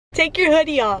Take your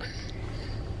hoodie off.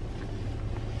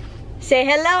 Say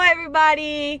hello,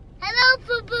 everybody. Hello,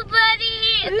 Poo-Poo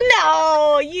Buddy.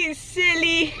 No, you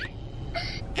silly.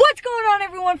 What's going on,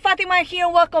 everyone? Fatima here.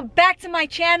 Welcome back to my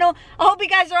channel. I hope you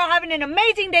guys are all having an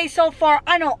amazing day so far.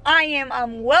 I know I am.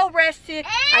 I'm well rested.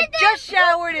 I just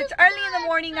showered. It's early in the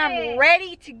morning. I'm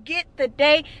ready to get the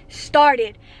day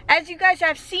started. As you guys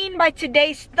have seen by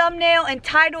today's thumbnail and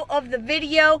title of the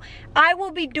video, I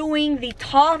will be doing the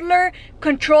Toddler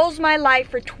Controls My Life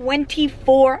for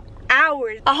 24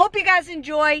 hours. I hope you guys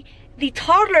enjoy. The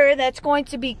toddler that's going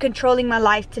to be controlling my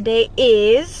life today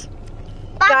is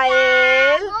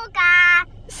Gael.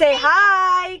 Say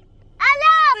hi.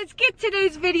 Hello. Let's get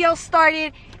today's video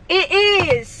started. It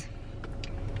is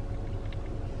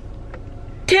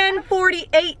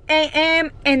 10:48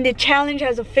 a.m. and the challenge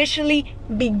has officially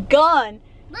begun.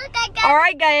 Look, I got. All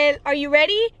right, Gael, are you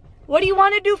ready? What do you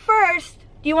want to do first?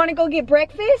 Do you want to go get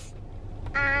breakfast?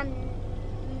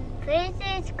 First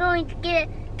is going to get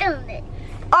a donut.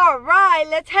 All right,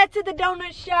 let's head to the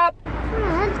donut shop.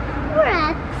 We're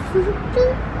at the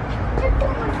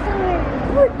donut store.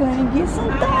 We're gonna get some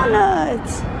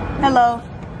donuts. Hello.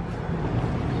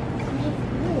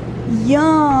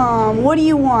 Yum. What do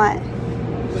you want?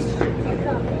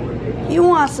 You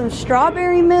want some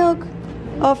strawberry milk?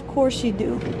 Of course you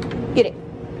do. Get it.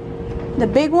 The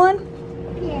big one?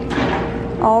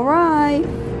 Yeah. All right.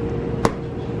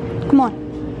 Come on.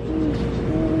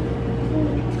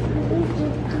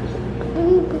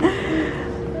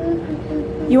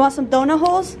 You want some donut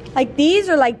holes? Like these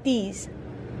or like these?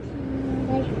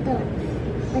 Like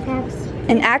those.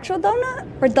 An actual donut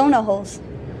or donut holes?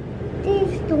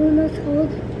 These donut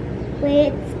holes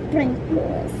with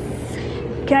sprinkles.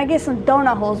 Can I get some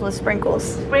donut holes with sprinkles?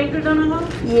 Sprinkle donut hole?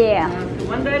 Yeah.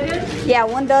 1 dozen? Yeah,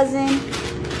 1 dozen.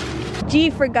 G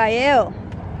for Gael.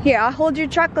 Here, I'll hold your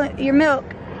chocolate, your milk,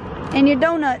 and your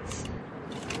donuts.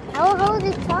 I'll hold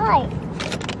it tight.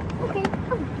 Okay.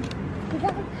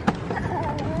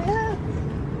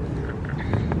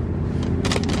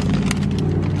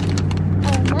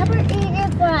 I'll never eat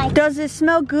it fried. Does it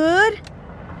smell good?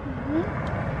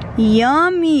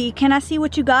 Yummy. Can I see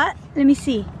what you got? Let me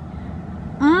see.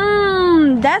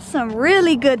 That's some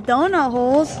really good donut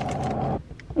holes.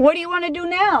 What do you want to do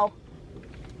now?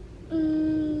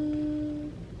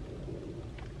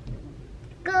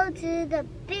 Go to the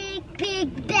big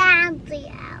bouncy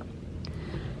house.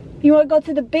 You want to go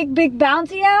to the big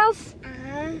bouncy house?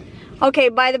 Okay,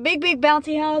 by the big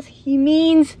bouncy house, he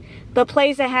means the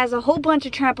place that has a whole bunch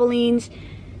of trampolines.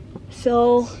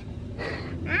 So,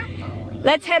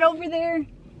 let's head over there.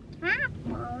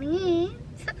 Trampolines?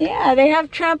 Yeah, they have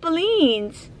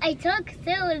trampolines. I took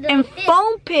silver And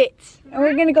foam pits. And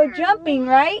we're gonna go jumping,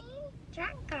 right?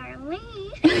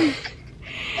 Trampoline.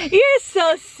 You're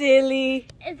so silly.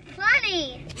 It's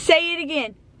funny. Say it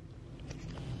again.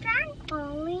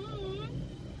 Trampoline.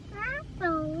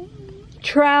 Trampoline.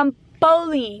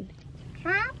 Trampoline.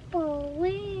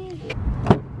 Trampoline.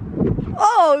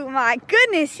 Oh my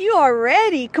goodness, you are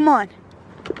ready. Come on.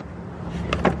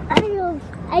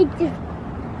 I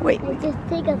just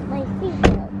take off my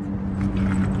seatbelt.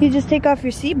 You just take off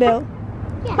your seatbelt.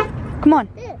 Yeah. Come on.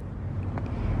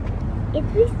 If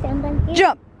we stand on here.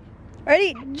 Jump.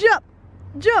 Ready? Jump.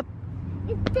 Jump.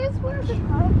 Is this where the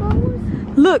car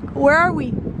goes? Look, where are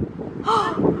we?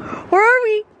 Where are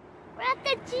we? We're at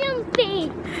the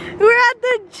jumpy. We're at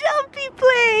the jumpy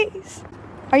place.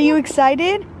 Are you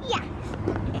excited? Yeah.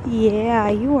 Yeah,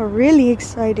 you are really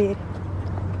excited.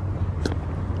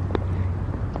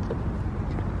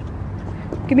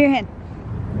 Give me your hand.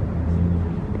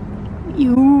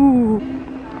 You.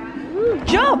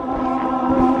 Jump.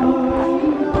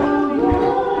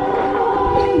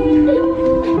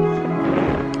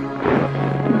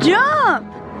 Jump.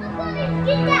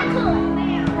 Get that toy.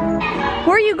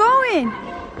 Where are you going?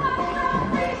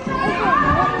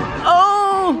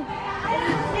 Oh.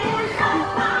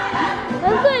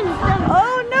 I'm going to stop.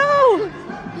 Oh no.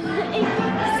 It's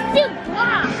still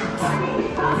blocks.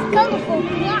 It's colorful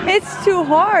blocks. It's too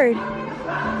hard.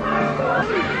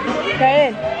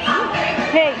 Gael.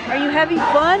 Hey, are you having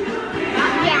fun?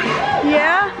 Yeah.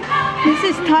 Yeah? This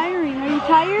is tiring. Are you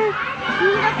tired?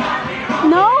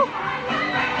 No?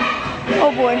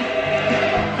 Oh boy.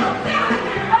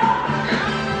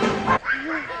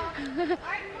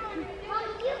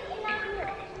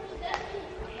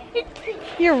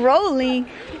 You're rolling.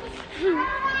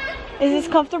 Is this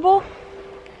comfortable?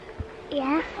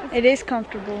 Yeah. It is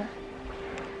comfortable.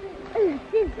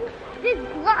 This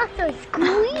blocks are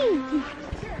squeezed.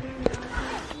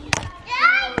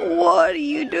 What are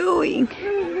you doing?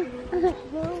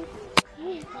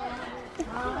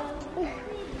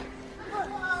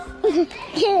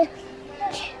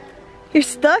 You're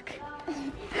stuck?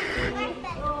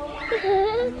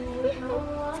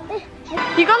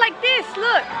 You go like this,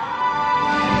 look.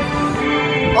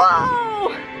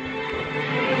 Whoa!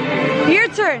 Your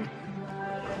turn.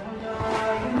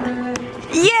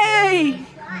 Yay!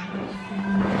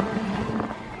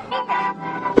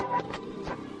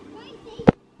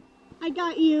 I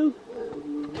got you.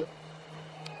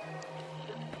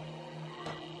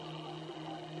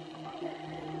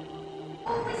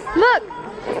 Look!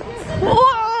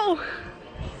 Whoa!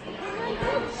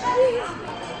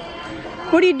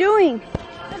 What are you doing?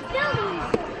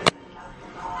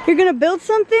 You're gonna build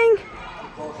something?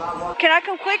 Can I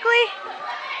come quickly?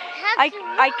 I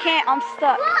can't, I'm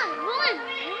stuck. Run.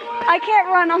 I can't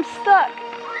run, I'm stuck.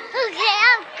 Okay,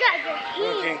 I've got your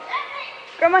hand.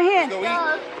 Grab my hand.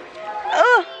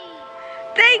 Oh,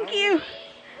 thank you.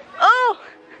 Oh.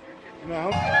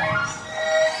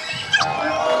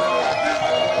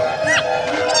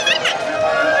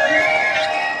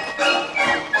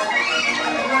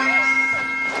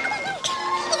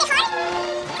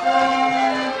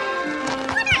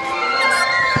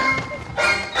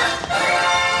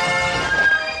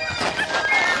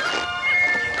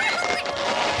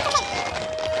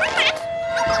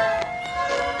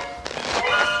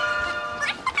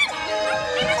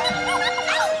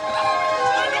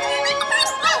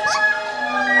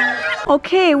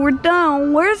 Okay, we're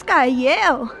done. Where's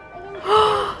Gael?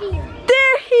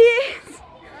 There he is.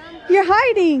 You're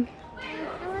hiding.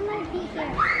 I wanna be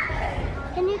here.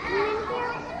 Can you come in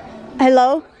here?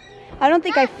 Hello? I don't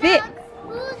think I fit.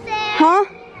 Who's there? Huh?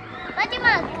 What your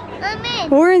mug? I'm in.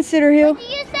 We're in Cedar Hill. What do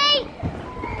you say?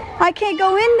 I can't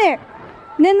go in there.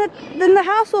 Then the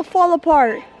house will fall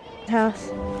apart.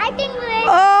 House. I think we're.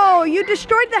 Oh, you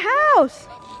destroyed the house.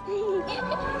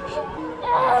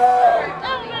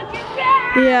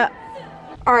 Yeah.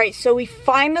 Alright, so we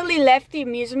finally left the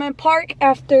amusement park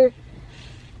after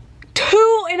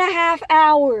 2.5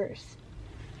 hours.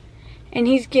 And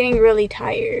he's getting really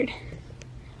tired.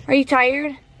 Are you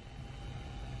tired?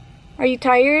 Are you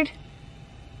tired?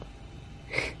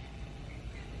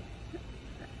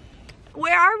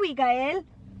 Where are we, Gael?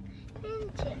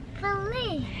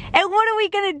 Chick-fil-A. And what are we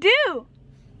gonna do?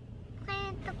 Play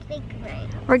at the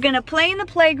playground. We're gonna play in the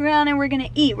playground and we're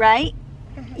gonna eat, right?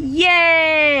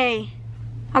 Yay!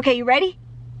 Okay, you ready?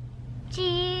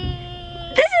 Cheese.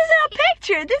 This is a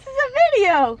picture. This is a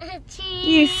video. Cheese.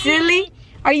 You silly.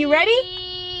 Are you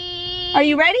ready? Are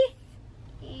you ready?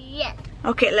 Yes.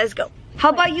 Okay, let's go. How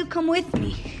about you come with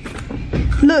me?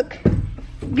 Look,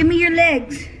 give me your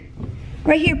legs.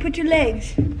 Right here, put your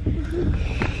legs.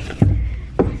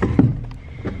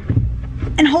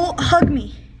 And hug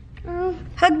me.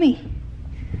 Hug me.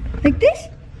 Like this?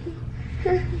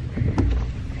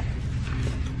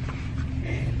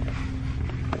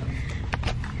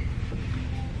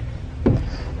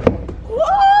 Whoa!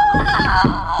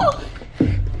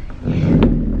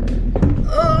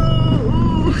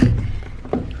 Oh!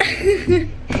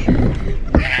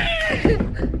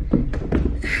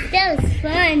 That was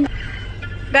fun.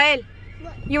 Gael,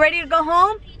 you ready to go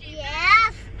home?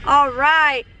 Yes. All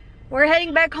right, we're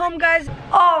heading back home, guys.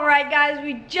 All right, guys,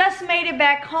 we just made it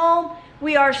back home.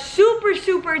 We are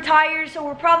super tired, so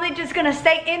we're probably just gonna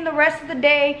stay in the rest of the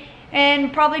day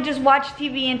and probably just watch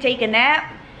TV and take a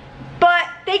nap. But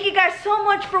thank you guys so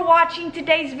much for watching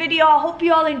today's video. I hope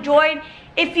you all enjoyed.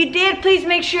 If you did, please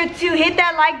make sure to hit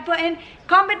that like button.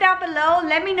 Comment down below.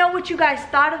 Let me know what you guys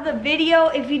thought of the video.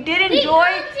 If you did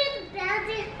enjoy,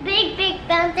 big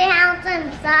bouncy house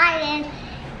inside,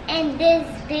 and this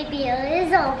video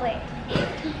is over.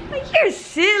 you're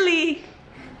silly.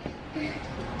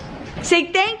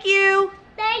 Say thank you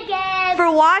Thank you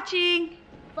for watching.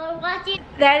 for watching.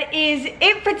 That is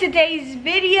it for today's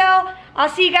video. I'll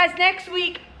see you guys next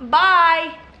week.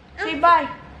 Bye. Say bye.